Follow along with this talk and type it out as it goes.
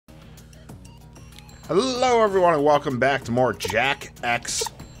Hello everyone and welcome back to more Jak X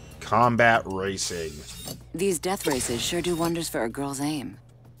Combat Racing. These death races sure do wonders for a girl's aim.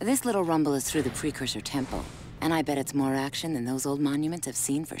 This little rumble is through the Precursor Temple, and I bet it's more action than those old monuments have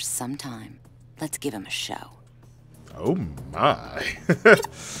seen for some time. Let's give him a show. Oh my.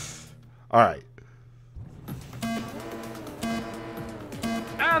 Alright.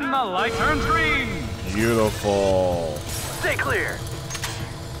 And the light turns green! Beautiful. Stay clear!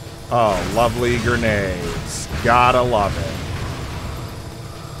 Oh, lovely grenades. Gotta love it.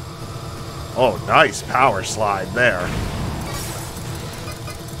 Oh, nice power slide there.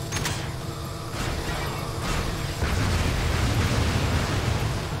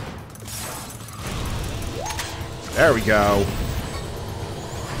 There we go.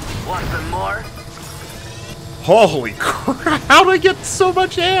 Want some more? Holy crap, how did I get so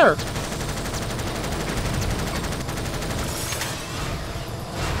much air?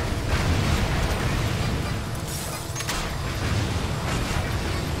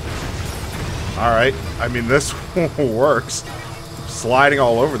 Alright, I mean, this works. Sliding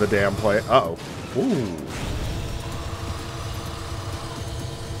all over the damn place. Uh-oh. Ooh.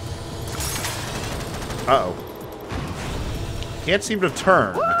 Uh-oh. Can't seem to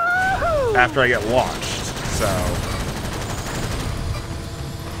turn after I get launched, so...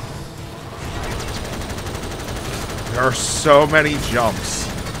 There are so many jumps.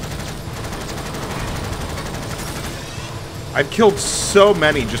 I've killed so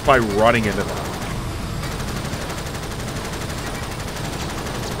many just by running into them.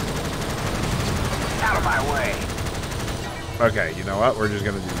 Out of my way! Okay, you know what? We're just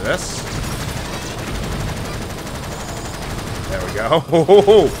gonna do this. There we go.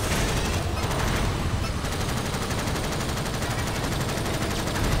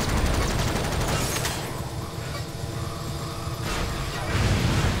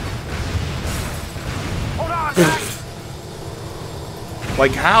 Hold on, guys!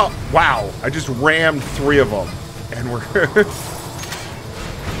 Like how? Wow! I just rammed 3 of them, and we're.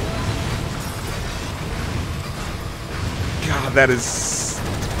 God, that is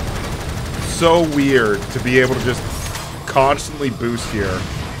so weird to be able to just constantly boost here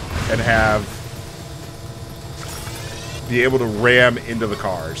and be able to ram into the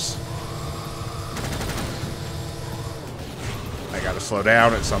cars. I gotta slow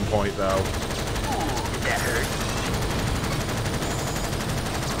down at some point though. Ooh, that hurt.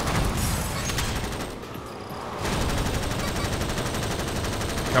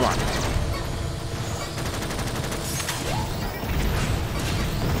 Come on.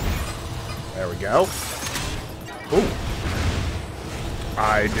 There we go. Ooh.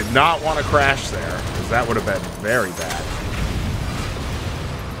 I did not want to crash there, because that would have been very bad.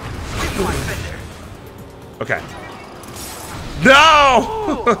 Okay.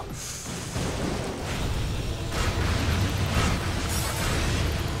 No!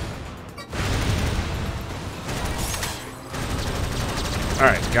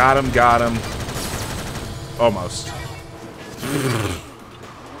 Alright, got him. Almost.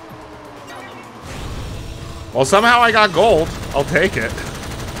 Well, somehow I got gold. I'll take it.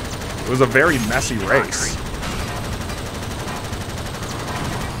 It was a very messy race.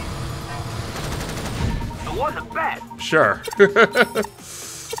 It wasn't bad. Sure.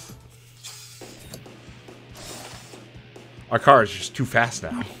 Our car is just too fast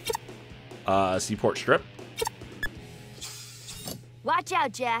now. Seaport Strip. Watch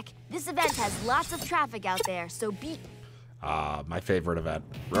out, Jak. This event has lots of traffic out there, so be... My favorite event.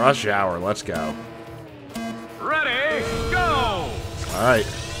 Rush hour, let's go. Ready, go! Alright.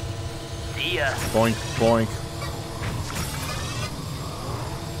 See ya. Boink, boink.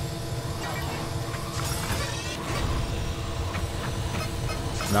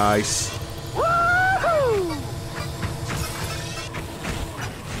 Nice. Woohoo!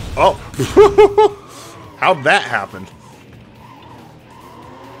 Oh! How'd that happen?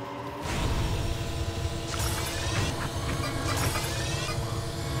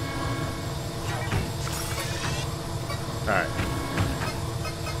 Alright.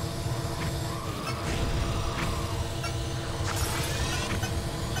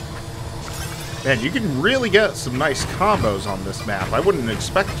 Man, you can really get some nice combos on this map. I wouldn't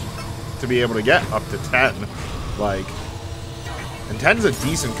expect to be able to get up to 10. Like, and 10's a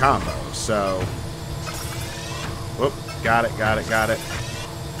decent combo, so... Whoop, got it.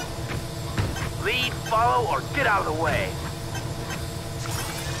 Lead, follow, or get out of the way.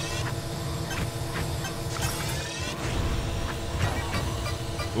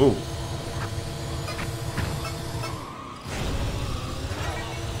 Ooh.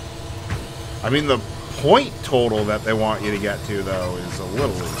 I mean, the point total that they want you to get to, though, is a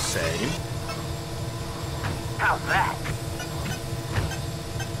little insane. How's that?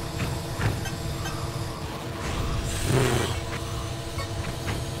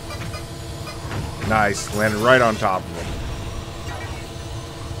 Nice. Landed right on top of him.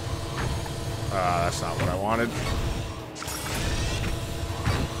 That's not what I wanted.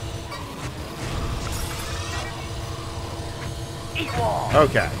 Eat wall.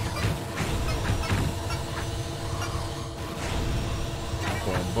 Okay.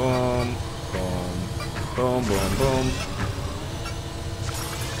 Boom, boom, boom, boom, boom, boom.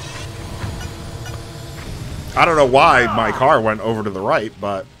 I don't know why my car went over to the right,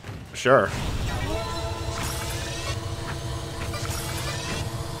 but sure.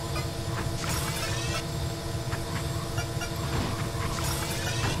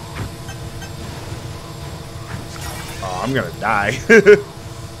 Oh, I'm gonna die.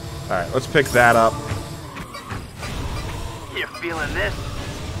 Alright, let's pick that up. You feeling this?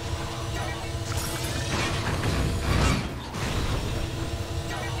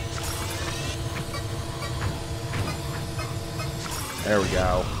 There we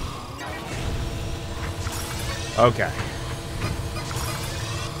go. Okay.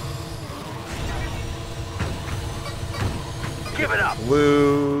 Give it up.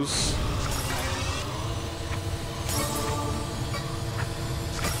 Lose.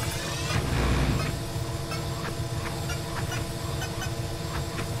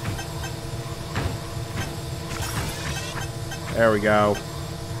 There we go.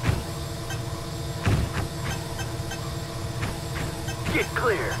 Get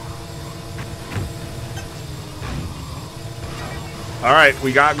clear. All right,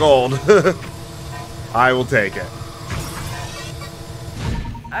 we got gold. I will take it.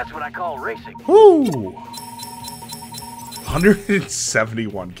 That's what I call racing. Woo!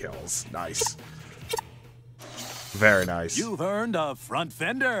 171 kills. Nice. Very nice. You've earned a front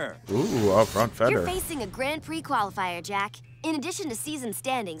fender. Ooh, a front fender. You're facing a Grand Prix qualifier, Jak. In addition to season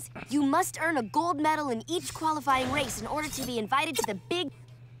standings, you must earn a gold medal in each qualifying race in order to be invited to the big...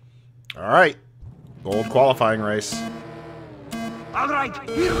 All right. Gold qualifying race. All right,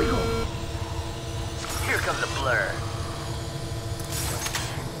 here we go. Here comes a blur.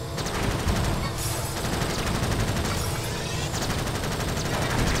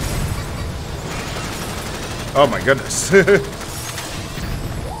 Oh my goodness.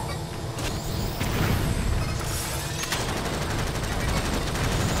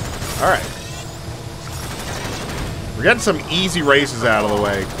 Alright. We're getting some easy races out of the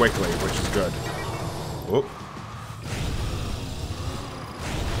way quickly, which is good. Whoop.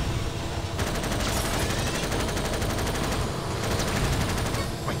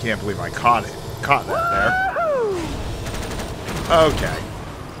 I can't believe I caught it. Caught that there. Okay.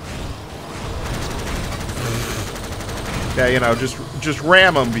 Yeah, you know, just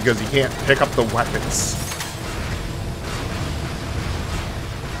ram him because he can't pick up the weapons.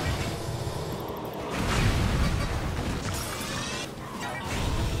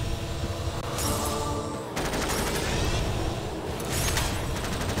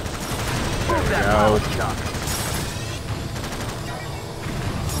 There we go.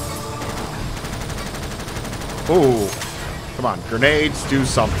 Ooh. Come on, grenades, do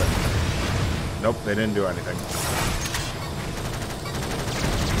something. Nope, they didn't do anything.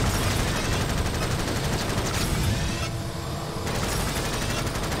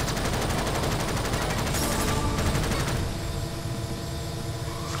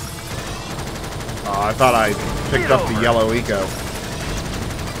 Oh, I thought I picked up the yellow eco.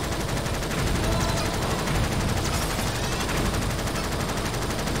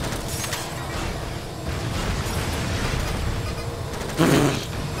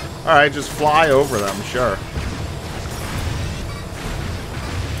 Alright, just fly over them, sure.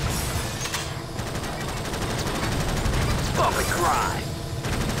 Bump and cry.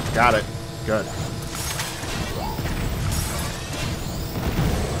 Got it. Good.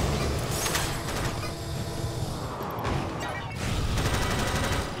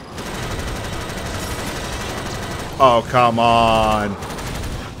 Oh, come on.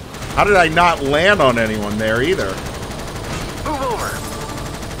 How did I not land on anyone there either? Move over.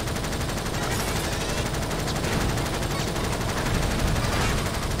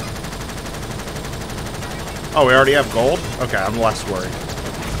 Oh, we already have gold? Okay, I'm less worried.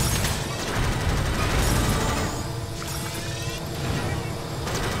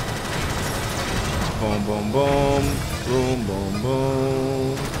 Boom, boom, boom. Boom, boom,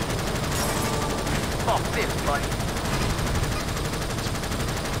 boom. Off this, buddy.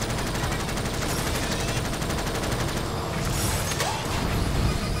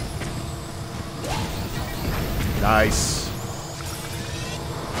 Nice.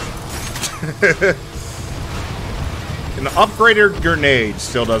 An upgraded grenade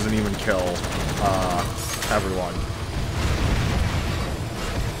still doesn't even kill everyone.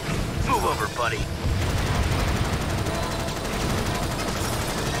 Move over, buddy.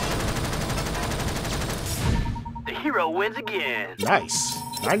 The hero wins again. Nice.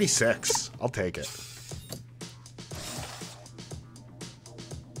 96. I'll take it.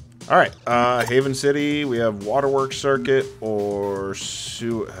 Alright, Haven City, we have Waterworks Circuit or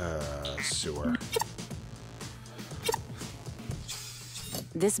sewer.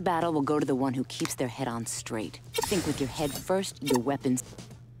 This battle will go to the one who keeps their head on straight. Think with your head first, your weapons.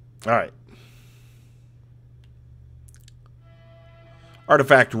 Alright.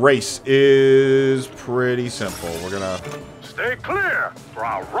 Artifact race is pretty simple. We're gonna Stay clear, or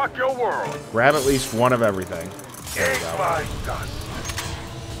I'll rock your world. grab at least one of everything. There we Ain't go. my dust.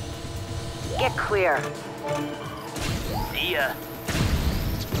 Get clear. See ya.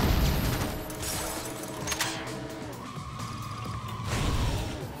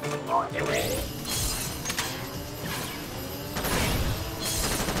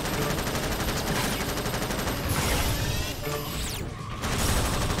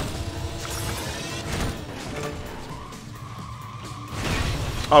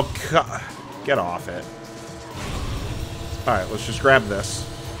 Oh, God. Get off it. Alright, let's just grab this.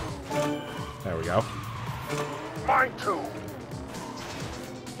 There we go. Mine too.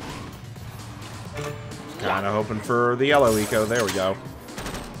 Kind of hoping for the yellow eco. There we go.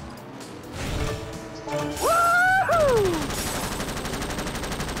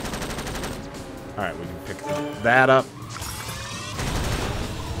 Alright, we can pick that up.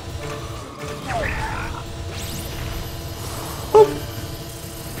 Boop.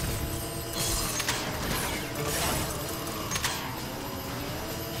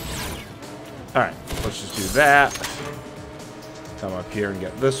 Alright, let's just do that. Come up here and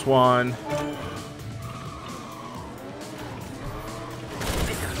get this one.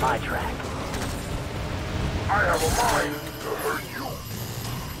 This is my track. I have a mind to hurt you.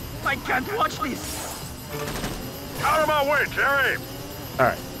 I can't watch this. Out of my way, Jerry.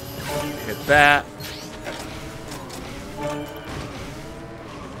 Alright. Hit that.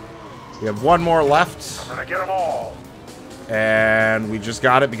 We have one more left. I'm gonna get them all. And we just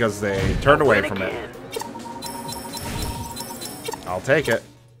got it because they turned away Win from it. again. I'll take it.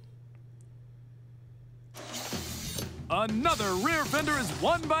 Another rear fender is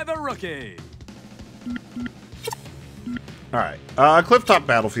won by the rookie. Alright. Clifftop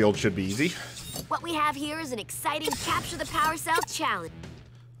Battlefield should be easy. What we have here is an exciting Capture the Power Cell challenge.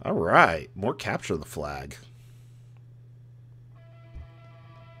 Alright. More capture the flag.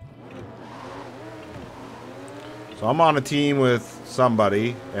 So I'm on a team with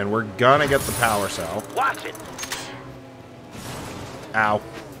somebody, and we're gonna get the power cell. Watch it. Ow.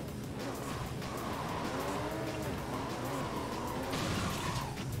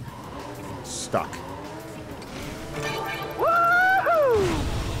 Stuck. Woohoo!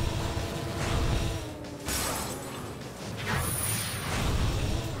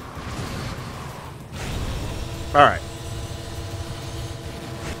 Alright.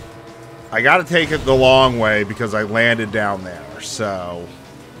 I gotta take it the long way because I landed down there, so...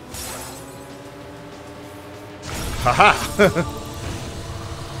 Haha!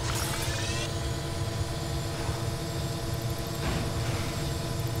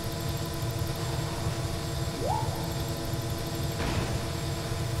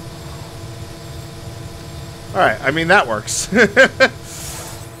 Alright, I mean, that works.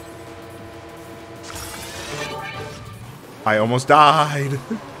 I almost died.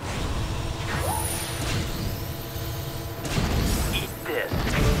 Eat this.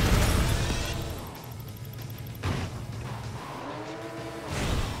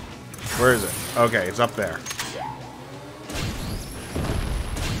 Where is it? Okay, it's up there.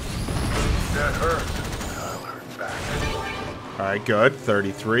 That hurt. I'll hurt back. Alright, good.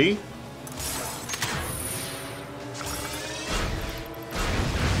 33.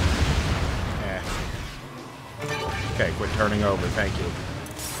 Okay, quit turning over. Thank you.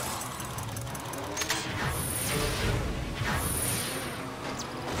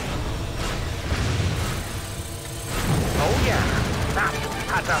 Oh yeah.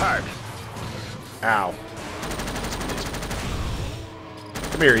 That's a heart. Ow.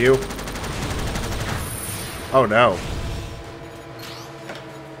 Come here, you. Oh, no.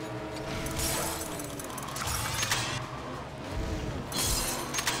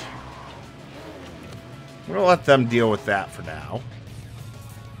 I'm gonna let them deal with that for now.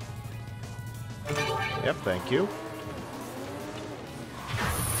 Yep, thank you.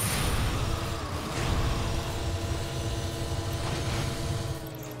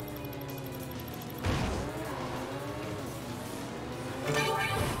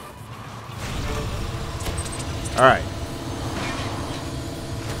 Alright.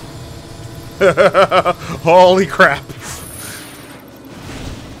 Holy crap.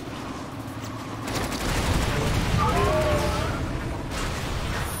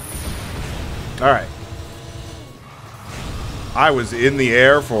 Alright. I was in the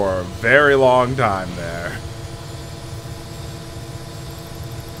air for a very long time there.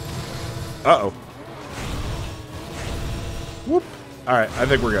 Uh-oh. Whoop. Alright, I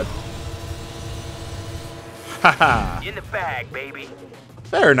think we're good. Haha. In the bag, baby.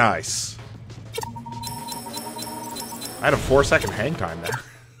 Very nice. I had a 4-second hang time there.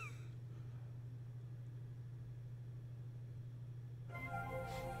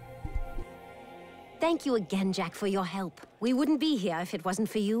 Thank you again, Jack, for your help. We wouldn't be here if it wasn't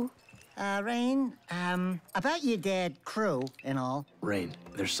for you. Rayn, about your dad, Krew, and all. Rayn,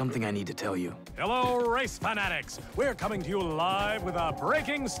 there's something I need to tell you. Hello, race fanatics. We're coming to you live with a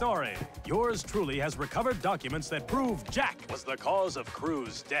breaking story. Yours truly has recovered documents that prove Jack was the cause of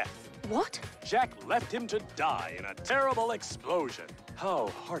Krew's death. What? Jack left him to die in a terrible explosion.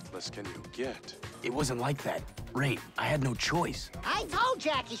 How heartless can you get? It wasn't like that. Rayn, I had no choice. I told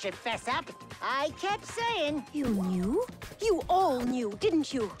Jack he should fess up. I kept saying. You knew? You all knew,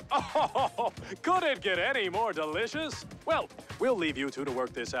 didn't you? Oh, could it get any more delicious? Well, we'll leave you two to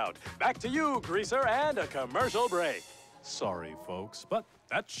work this out. Back to you, Greaser, and a commercial break. Sorry, folks, but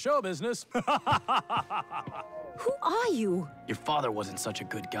that's show business. Who are you? Your father wasn't such a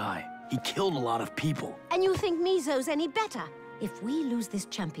good guy. He killed a lot of people. And you think Mizo's any better? If we lose this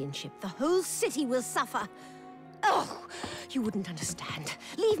championship, the whole city will suffer. Oh, you wouldn't understand.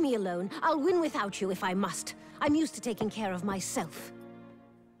 Leave me alone. I'll win without you if I must. I'm used to taking care of myself.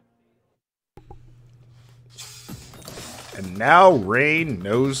 And now Rayn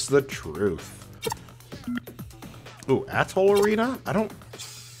knows the truth. Ooh, Atoll Arena? I don't...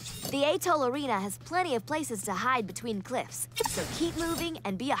 The Atoll Arena has plenty of places to hide between cliffs, so keep moving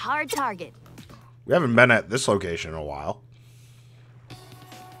and be a hard target. We haven't been at this location in a while.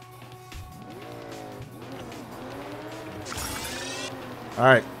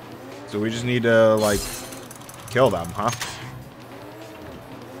 Alright. So we just need to, like, kill them, huh?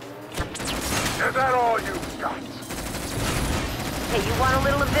 Is that all you got? Hey, you want a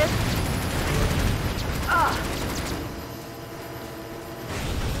little of this?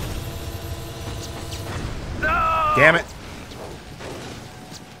 No! Damn it. I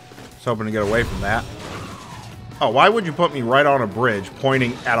was hoping to get away from that. Oh, why would you put me right on a bridge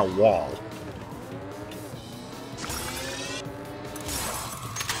pointing at a wall?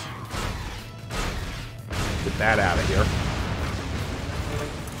 Get that out of here.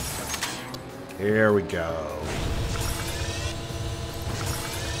 Here we go.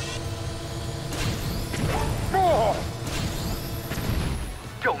 Oh!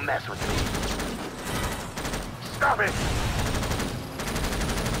 Don't mess with me. Stop it!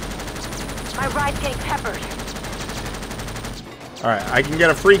 My ride's getting peppered. Alright, I can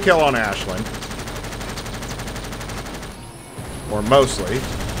get a free kill on Ashlyn. Or mostly.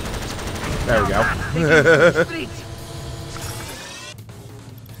 There we go.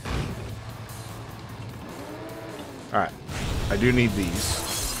 Alright. I do need these.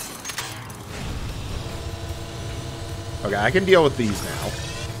 Okay, I can deal with these now.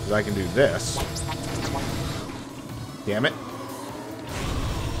 Because I can do this. Damn it.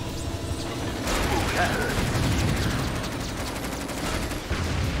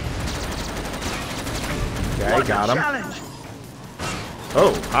 Okay, got him. Challenge.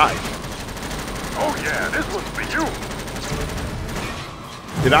 Oh, hi. Oh yeah, this one's for you.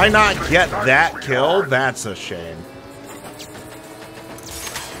 Did I not get that kill? That's a shame.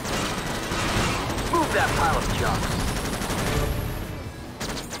 Move that pile of junk.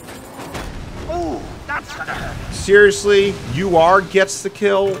 Ooh, that's gonna hurt. Seriously, UR gets the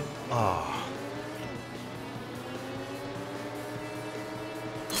kill? Oh.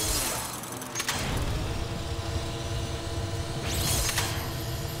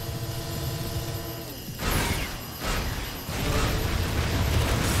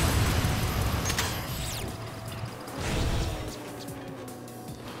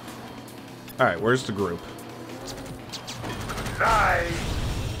 Alright, where's the group? Nice.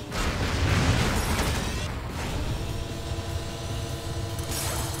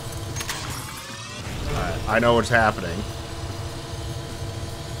 Alright, I know what's happening.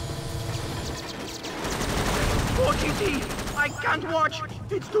 4GT! I can't watch!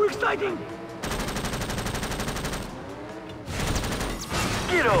 It's too exciting!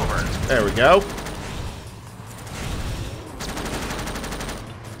 Get over! There we go.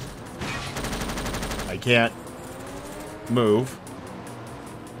 I can't move.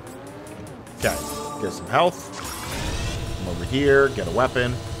 Okay, get some health. over here, get a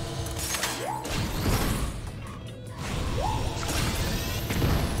weapon.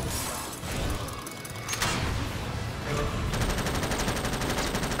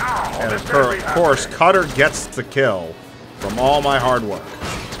 And of course, Cutter gets the kill from all my hard work.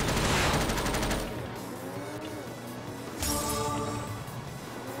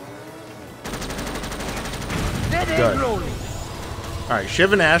 Good. Alright,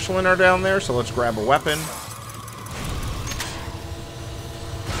 Shiv and Ashlyn are down there, so let's grab a weapon.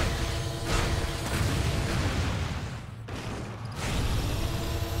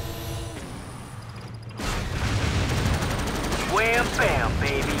 Wham bam,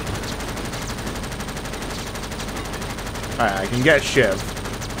 baby. Alright, I can get Shiv.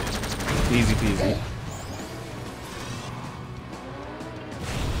 Easy peasy.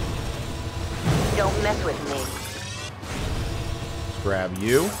 Don't mess with me. Let's grab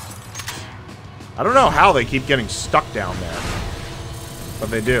you. I don't know how they keep getting stuck down there,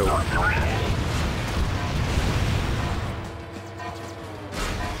 but they do.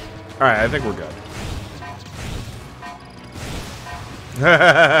 Alright, I think we're good.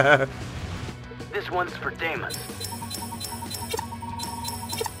 This one's for Damon.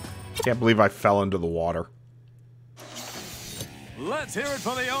 Can't believe I fell into the water. Let's hear it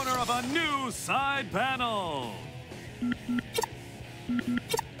for the owner of a new side panel.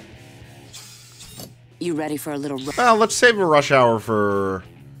 You ready for a little... Well, let's save a rush hour for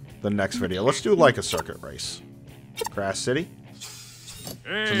the next video. Let's do like a circuit race. Crash City.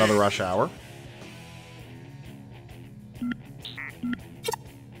 It's another rush hour.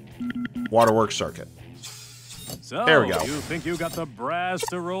 Waterworks circuit. So, there we go. You think you got the brass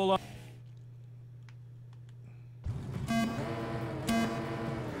to roll up?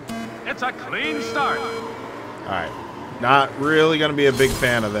 It's a clean start. Alright. Not really going to be a big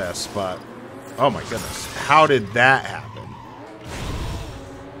fan of this, but... Oh my goodness. How did that happen?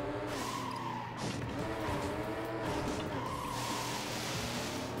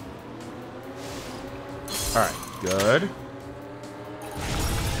 Alright. Good.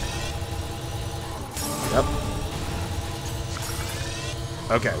 Yep.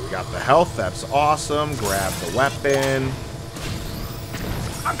 Okay, we got the health. That's awesome. Grab the weapon.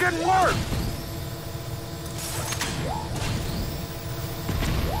 I'm getting worse!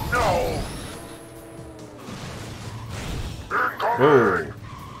 No! Ooh.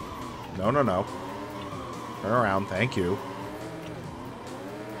 No, no, no. Turn around, thank you.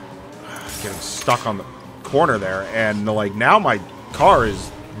 Getting stuck on the corner there, and like now my car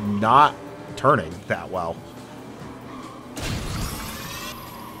is not turning that well.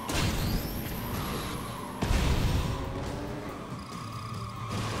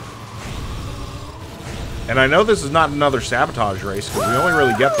 And I know this is not another sabotage race, because we only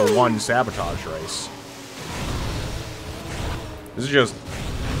really get the one sabotage race. This is just...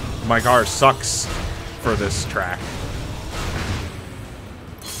 my car sucks for this track.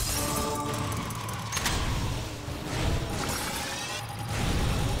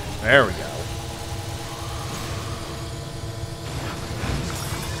 There we go.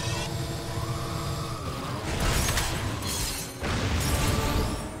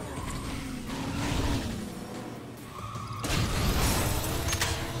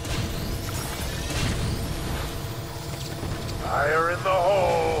 Fire in the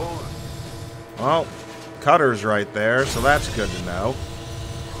hole. Well, Cutter's right there, so that's good to know.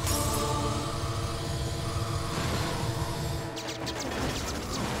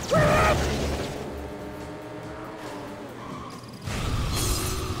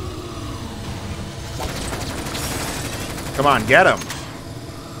 Come on, get him.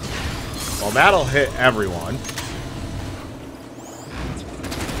 Well, that'll hit everyone.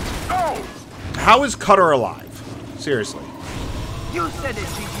 Oh! How is Cutter alive? Seriously. You said it,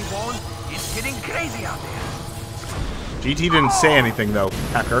 GT Bone. It's getting crazy out there. GT didn't say anything, though,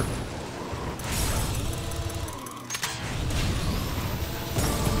 Pecker.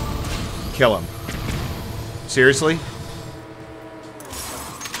 Kill him. Seriously?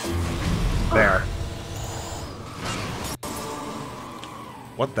 There.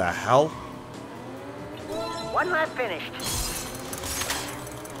 What the hell? One lap finished.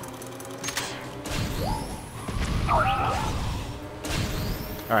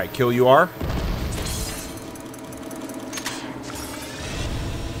 Alright, kill you are.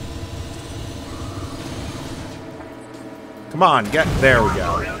 Come on, get... there we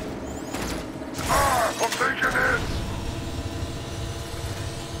go. I'm taking it.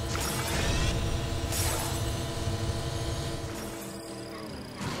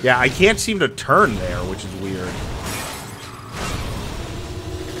 Yeah, I can't seem to turn there, which is weird.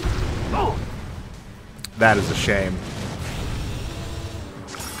 That is a shame.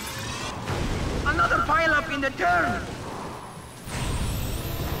 on the turn!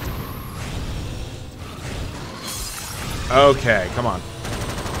 Okay, come on.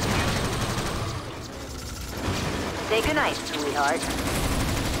 Say goodnight, sweetheart.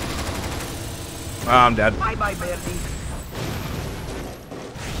 Oh, I'm dead. Bye-bye, Bertie.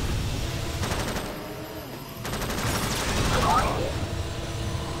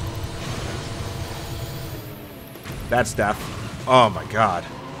 That's death. Oh my god.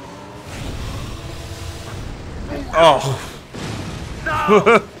 Oh.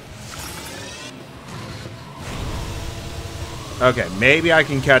 No! Okay, maybe I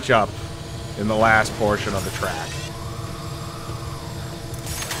can catch up in the last portion of the track.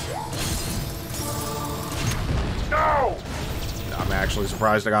 No! I'm actually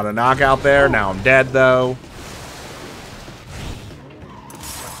surprised I got a knockout there. Now I'm dead, though.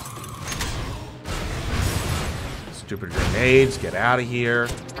 Stupid grenades. Get out of here.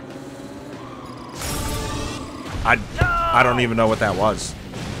 I don't even know what that was.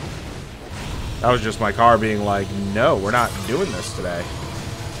 That was just my car being like, no, we're not doing this today.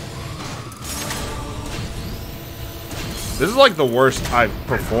 This is like the worst I've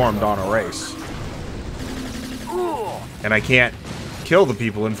performed on a race. And I can't kill the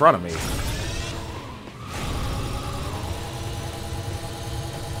people in front of me.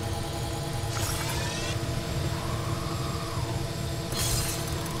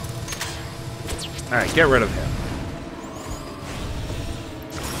 Alright, get rid of him.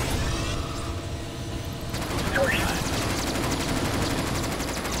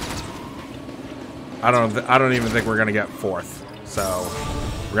 I don't even think we're gonna get fourth. So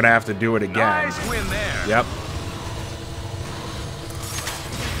we're gonna have to do it again. Nice win there. Yep.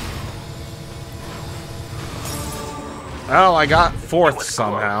 Well, I got fourth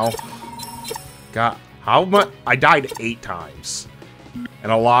somehow. Got how much? I died 8 times.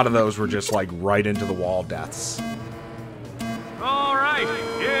 And a lot of those were just like right into the wall deaths. All right,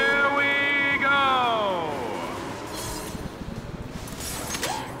 here we go.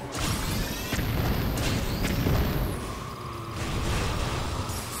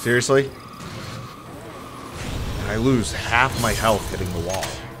 Seriously? And I lose half my health hitting the wall.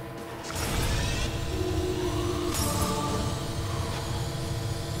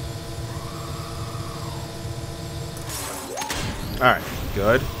 Alright,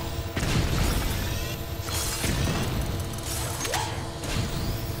 good.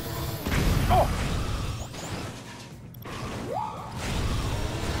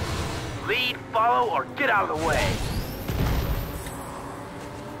 Lead, follow, or get out of the way.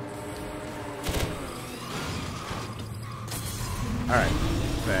 Alright.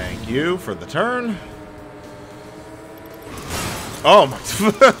 Thank you for the turn. Oh my.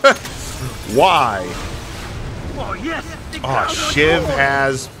 Why? Oh, yes. Oh, Shiv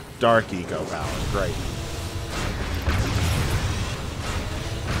has Dark Eco Power. Great.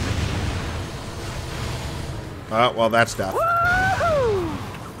 Well, that's death.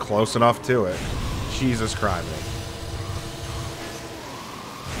 Close enough to it. Jesus Christ.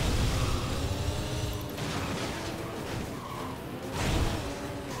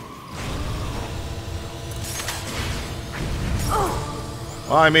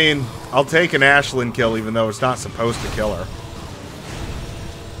 Well, I mean, I'll take an Ashlyn kill even though it's not supposed to kill her.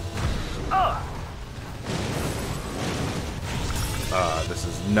 This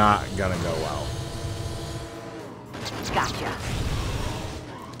is not gonna go well. Gotcha.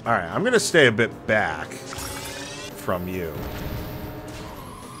 Alright, I'm gonna stay a bit back from you.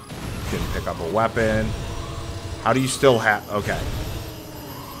 Can pick up a weapon. How do you still have... Okay.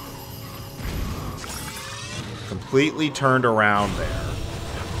 Completely turned around there.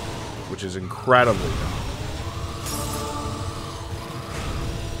 Which is incredibly dumb.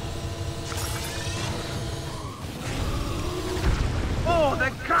 Oh, the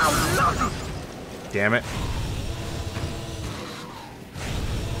cow loves it. Damn it.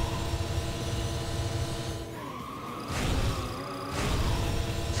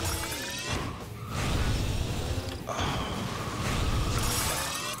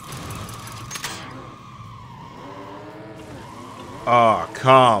 Oh,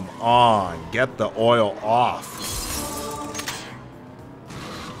 come on. Get the oil off.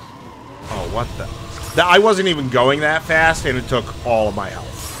 Oh, what the... I wasn't even going that fast, and it took all of my health.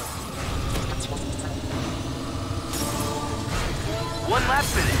 One lap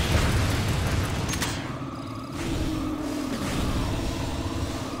finish.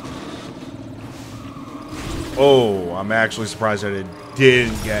 Oh, I'm actually surprised that it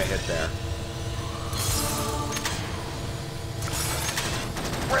didn't get hit there.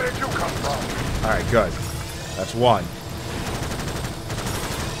 Where did you come from? Alright, good. That's one.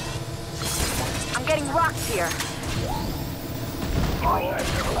 I'm getting rocked here.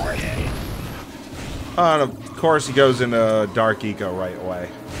 And of course he goes into Dark Eco right away.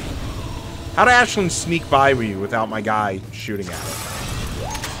 How'd Ashland sneak by me without my guy shooting at it?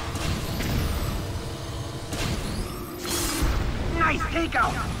 Nice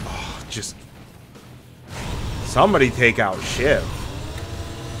takeout. Oh, just... Somebody take out Shiv.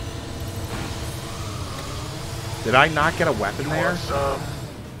 Did I not get a weapon there?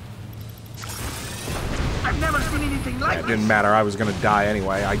 I've never seen anything like It didn't matter. I was going to die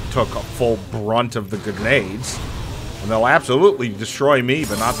anyway. I took a full brunt of the grenades. And they'll absolutely destroy me,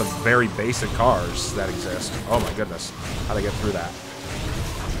 but not the very basic cars that exist. Oh my goodness. How'd I get through that?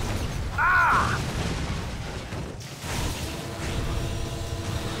 Ah!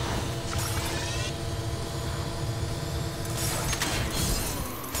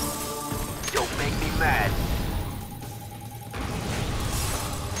 Don't make me mad.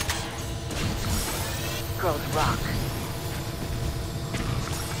 Girls rock.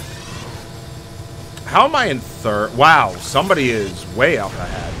 How am I in third? Wow, somebody is way up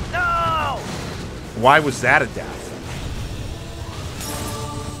ahead. No! Why was that a death?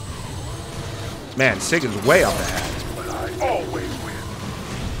 Man, Sig is way up ahead. But I always win.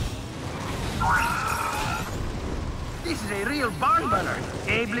 This is a real barn burner,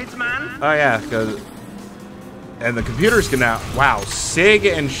 eh, Blitzman? Oh yeah, because... And the computers can now... Wow, Sig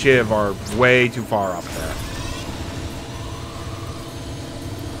and Shiv are way too far up there.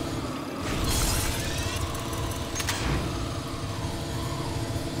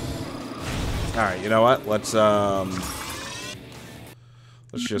 Alright, you know what? Let's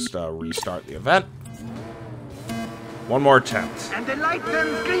just restart the event. One more attempt. And the light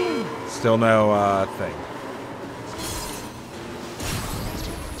turns green. Still no thing.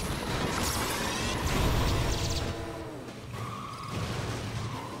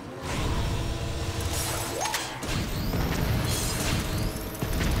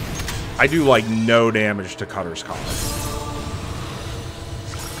 I do like no damage to Cutter's car.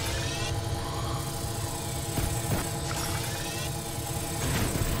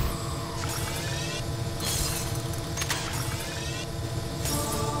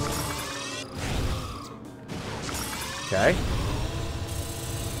 Okay.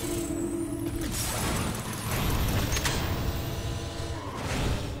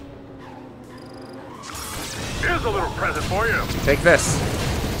 Here's a little present for you. Take this.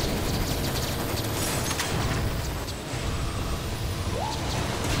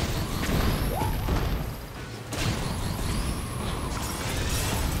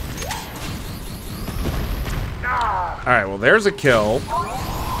 Alright, well there's a kill.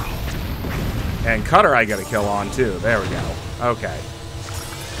 And Cutter I get a kill on too. There we go. Okay.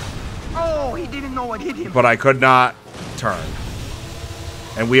 Oh, he didn't know what hit him. But I could not turn.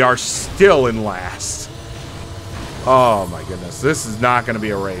 And we are still in last. Oh my goodness. This is not going to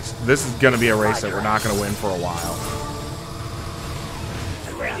be a race. This is going to be a race that we're not going to win for a while.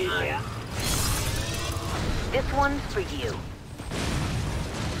 This one's for you.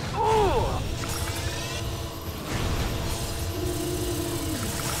 Ooh.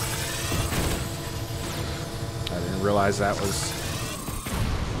 I didn't realize that was...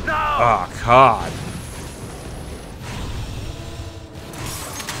 No! Oh, God.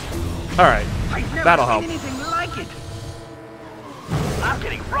 Alright. That'll help. Anything like it. I'm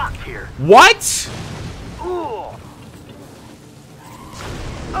getting rocked here. What? Ooh.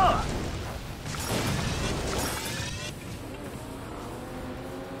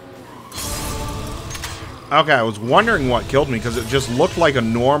 Okay, I was wondering what killed me because it just looked like a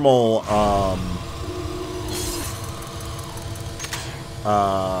normal,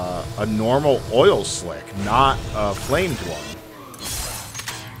 a normal oil slick, not a flamed one.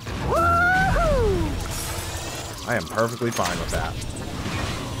 I am perfectly fine with that.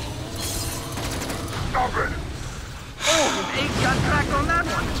 Stop it. Oh, his egg got cracked on that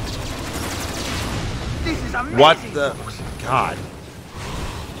one. This is amazing. What the... God.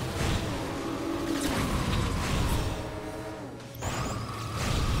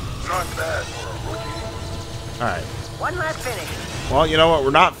 Not bad for a rookie. Alright. One last finish. Well, you know what?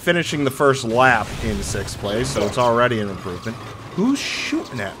 We're not finishing the first lap in 6th place, so it's already an improvement. Who's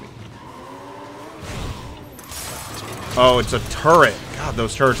shooting at me? Oh, it's a turret. God,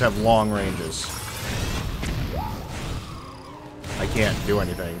 those turrets have long ranges. I can't do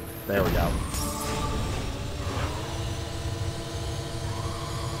anything. There we go.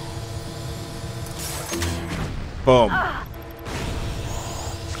 Boom.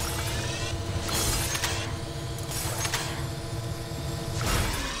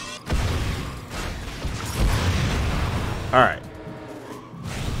 Alright.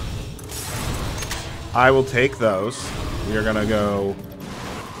 I will take those. We are going to go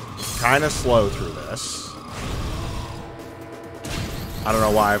kind of slow through this. I don't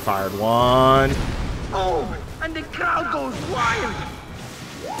know why I fired one. Oh, and the crowd goes wild.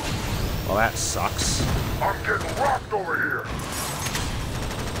 Well, that sucks. I'm getting rocked over here.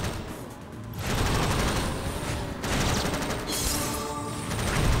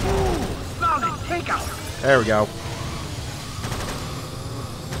 Ooh, now the takeout. There we go.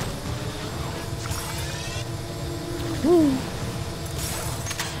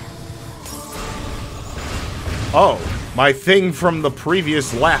 Oh, my thing from the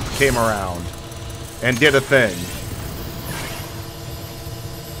previous lap came around and did a thing.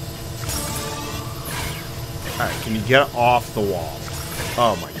 Alright, can you get off the wall?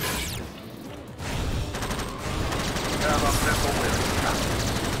 Oh my gosh.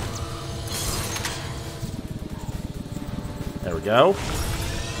 There we go.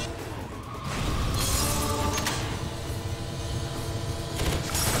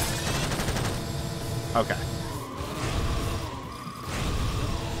 Okay.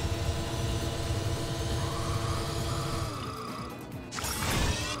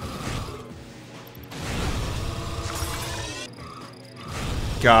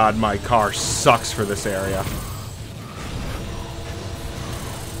 God, my car sucks for this area.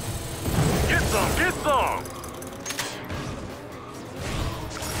 Get some, get some.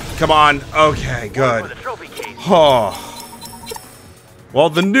 Come on. Okay, good. Oh. Well,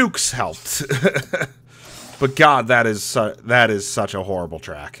 the nukes helped. But God, that is such a horrible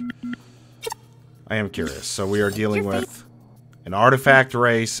track. I am curious. So we are dealing with an artifact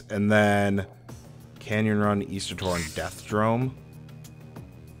race and then Canyon Run, Easter Tour, and Death Drome.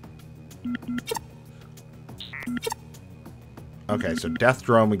 Okay, so Death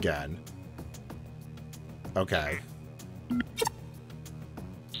Drome again. Okay.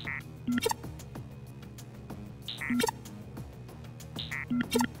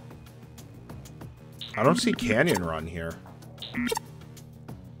 I don't see Canyon Run here.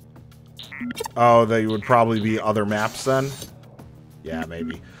 Oh, they would probably be other maps then? Yeah,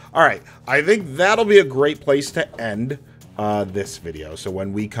 maybe. Alright, I think that'll be a great place to end this video. So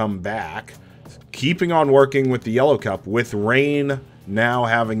when we come back, keeping on working with the Yellow Cup, with Rayn now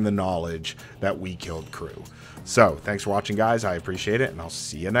having the knowledge that we killed Krew. So, thanks for watching, guys. I appreciate it, and I'll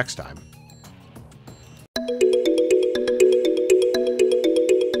see you next time.